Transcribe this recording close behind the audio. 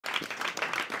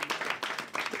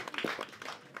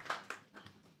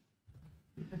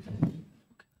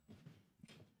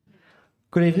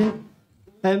Good evening.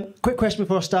 Quick question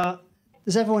before I start.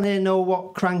 Does everyone here know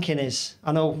what cranking is?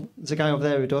 I know there's a guy over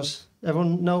there who does.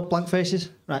 Everyone know? Blank faces?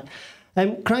 Right.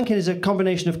 Cranking is a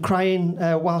combination of crying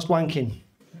whilst wanking.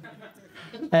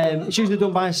 It's usually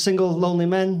done by single, lonely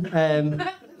men,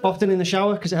 often in the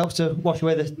shower because it helps to wash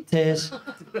away the tears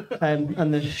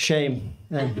and the shame.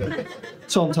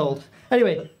 So I'm told.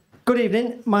 Anyway, good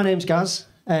evening. My name's Gaz.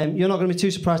 You're not going to be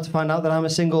too surprised to find out that I'm a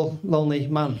single, lonely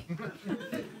man.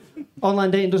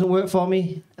 Online dating doesn't work for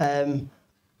me.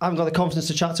 I haven't got the confidence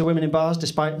to chat to women in bars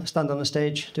despite standing on the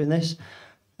stage doing this.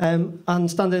 And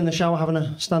standing in the shower, having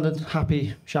a standard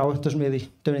happy shower doesn't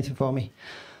really do anything for me.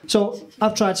 So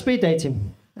I've tried speed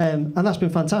dating, and that's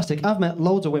been fantastic. I've met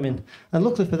loads of women, and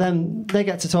luckily for them, they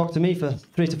get to talk to me for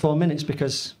 3 to 4 minutes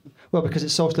because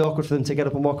it's socially awkward for them to get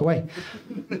up and walk away.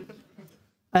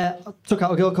 I took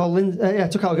out a girl called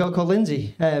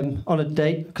Lindsay on a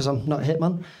date because I'm not a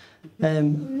hitman.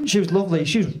 She was lovely.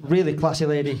 She was a really classy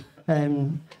lady.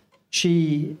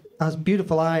 She has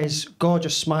beautiful eyes,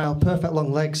 gorgeous smile, perfect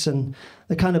long legs, and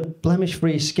the kind of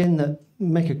blemish-free skin that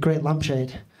make a great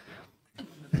lampshade.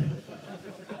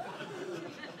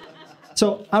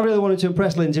 So I really wanted to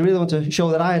impress Lindsay, really wanted to show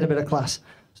that I had a bit of class.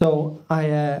 So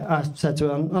I said to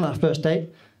her on our first date,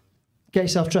 get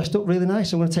yourself dressed up really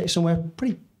nice. I'm going to take you somewhere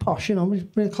pretty posh,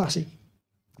 really classy.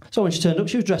 So when she turned up,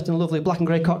 she was dressed in a lovely black and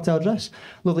grey cocktail dress,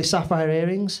 lovely sapphire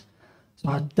earrings. So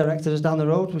I directed us down the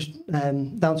road,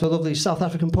 down to a lovely South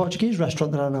African Portuguese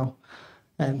restaurant that I know.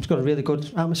 It's got a really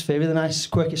good atmosphere, really nice,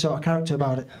 quirky sort of character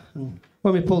about it. And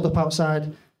when we pulled up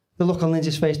outside, the look on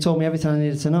Lindsay's face told me everything I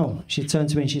needed to know. She turned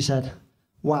to me and she said,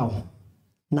 "Wow,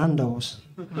 Nando's."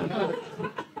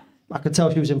 I could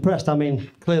tell she was impressed. I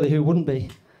mean, clearly who wouldn't be?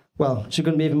 Well, she's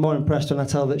going to be even more impressed when I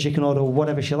tell her that she can order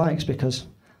whatever she likes because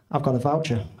I've got a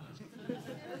voucher.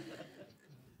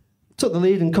 Took the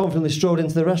lead and confidently strode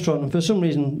into the restaurant, and for some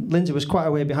reason, Lindsay was quite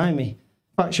a way behind me. In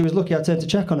fact, she was lucky I turned to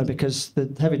check on her because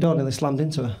the heavy door nearly slammed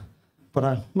into her. But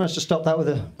I managed to stop that with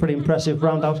a pretty impressive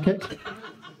roundhouse kick.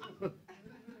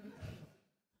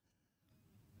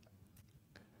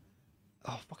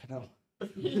 Oh, fucking hell.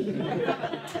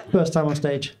 First time on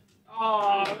stage.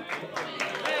 Oh.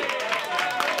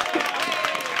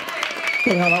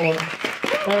 Don't know how that one.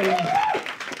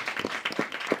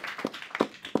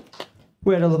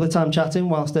 We had a lovely time chatting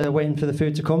whilst waiting for the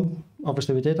food to come.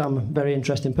 Obviously we did. I'm a very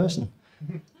interesting person.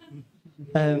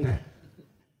 It's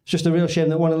just a real shame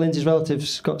that one of Lindsay's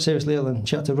relatives got seriously ill and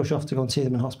she had to rush off to go and see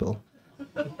them in hospital.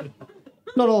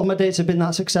 Not all of my dates have been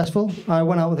that successful. I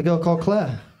went out with a girl called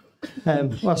Claire.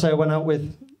 I say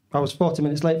I was 40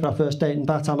 minutes late for our first date, and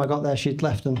by the time I got there she'd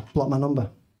left and blocked my number.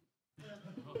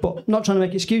 But not trying to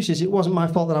make excuses, it wasn't my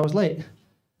fault that I was late.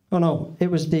 Oh no,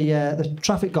 it was the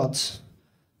traffic gods.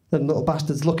 Them little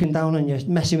bastards looking down on you,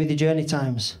 messing with your journey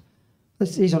times.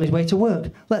 He's on his way to work.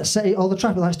 Let's set all the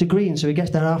traffic lights to green so he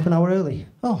gets there half an hour early.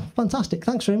 Oh, fantastic.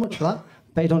 Thanks very much for that.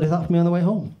 Bet you don't do that for me on the way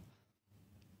home.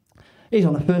 He's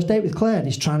on a first date with Claire and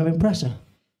he's trying to impress her.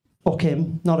 Fuck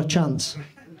him, not a chance.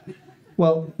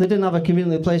 Well, they didn't have a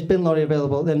conveniently placed bin lorry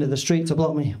available at the end of the street to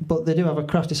block me, but they do have a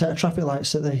crafty set of traffic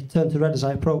lights that they turned to red as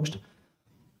I approached.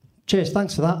 Cheers,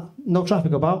 thanks for that. No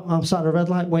traffic about. I'm sat at a red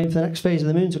light waiting for the next phase of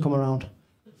the moon to come around.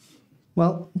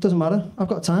 Well, it doesn't matter. I've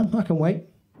got time. I can wait.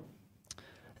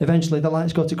 Eventually, the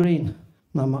lights go to green.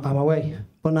 I'm away.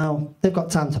 But now, they've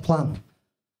got time to plan.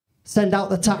 Send out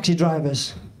the taxi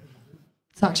drivers.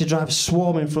 Taxi drivers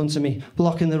swarm in front of me,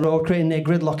 blocking the road, creating near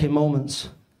gridlocking moments.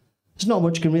 There's not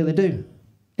much you can really do.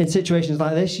 In situations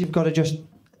like this, you've got to just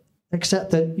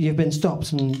accept that you've been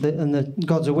stopped and the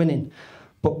gods are winning.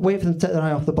 But wait for them to take their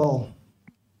eye off the ball.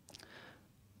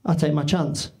 I take my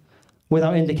chance.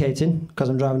 Without indicating, because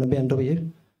I'm driving a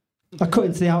BMW, I cut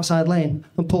into the outside lane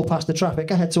and pull past the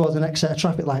traffic. I head towards the next set of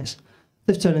traffic lights.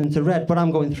 They've turned into red, but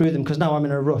I'm going through them because now I'm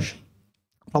in a rush.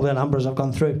 Probably an amber as I've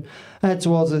gone through. I head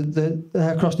towards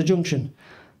across the junction.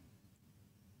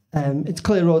 It's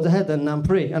clear roads ahead and I'm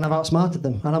free, and I've outsmarted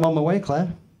them. And I'm on my way,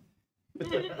 Claire.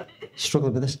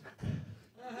 Struggling with this.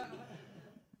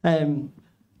 But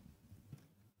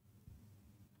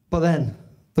then,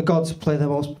 the gods play their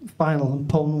most final and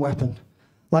potent weapon.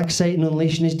 Like Satan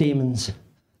unleashing his demons,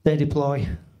 they deploy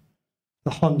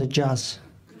the Honda Jazz.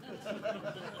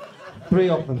 3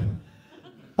 of them.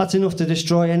 That's enough to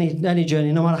destroy any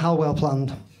journey, no matter how well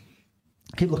planned.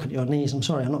 Keep looking at your knees, I'm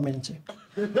sorry, I'm not meaning to.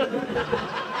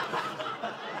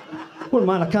 Wouldn't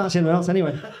mind, I can't see anyone else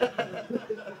anyway.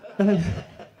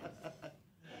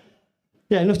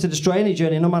 Yeah, enough to destroy any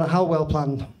journey, no matter how well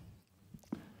planned.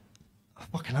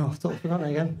 Fucking hell, I've totally forgotten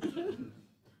it again.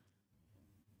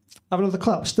 Have another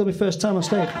clap. Still my first time on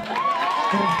stage.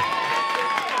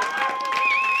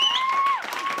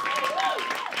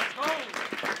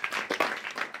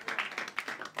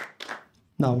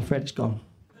 No, I'm afraid it's gone.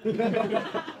 Give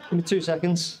me 2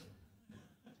 seconds.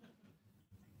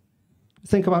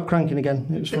 Think about cranking again.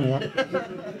 It was funny,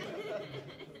 that.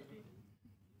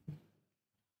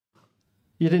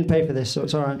 You didn't pay for this, so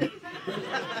it's all right.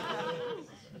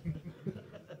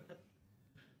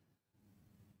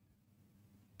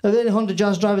 Are there any Honda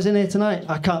Jazz drivers in here tonight?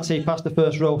 I can't see past the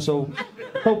first row, so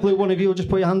hopefully one of you will just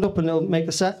put your hand up and it'll make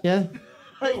the set, yeah?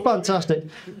 Fantastic.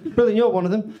 Brilliant, you're one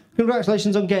of them.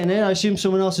 Congratulations on getting here. I assume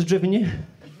someone else has driven you.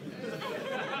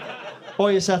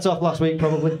 Or you set off last week,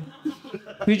 probably.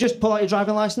 If you just pull out your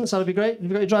driving licence, that'd be great. Have you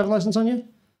got your driving licence on you?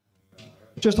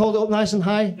 Just hold it up nice and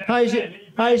high. High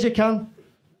as you can.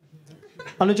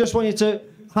 And I just want you to,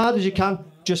 hard as you can,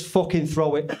 just fucking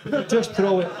throw it. Just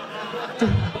throw it.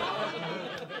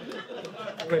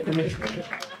 Wait for me.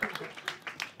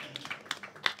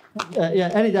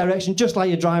 Yeah, any direction, just like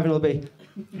your driving will be.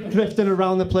 Drifting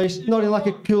around the place, not in like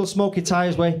a cool smoky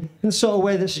tyres way, in the sort of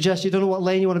way that suggests you don't know what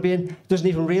lane you want to be in, doesn't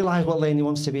even realise what lane he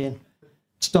wants to be in.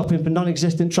 Stopping for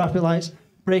non-existent traffic lights,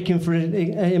 braking for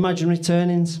imaginary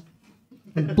turn-ins,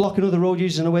 blocking other road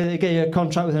users in a way that get you a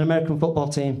contract with an American football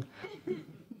team.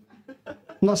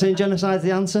 I'm not saying genocide's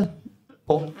the answer,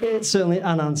 but it's certainly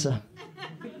an answer.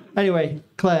 Anyway,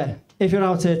 Claire, if you're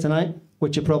out here tonight,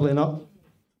 which you're probably not,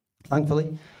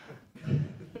 thankfully,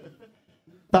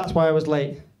 that's why I was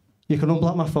late. You can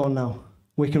unblock my phone now.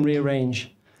 We can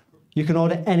rearrange. You can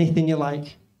order anything you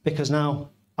like, because now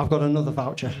I've got another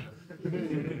voucher.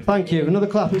 Thank you. Another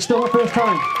clap. It's still my first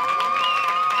time.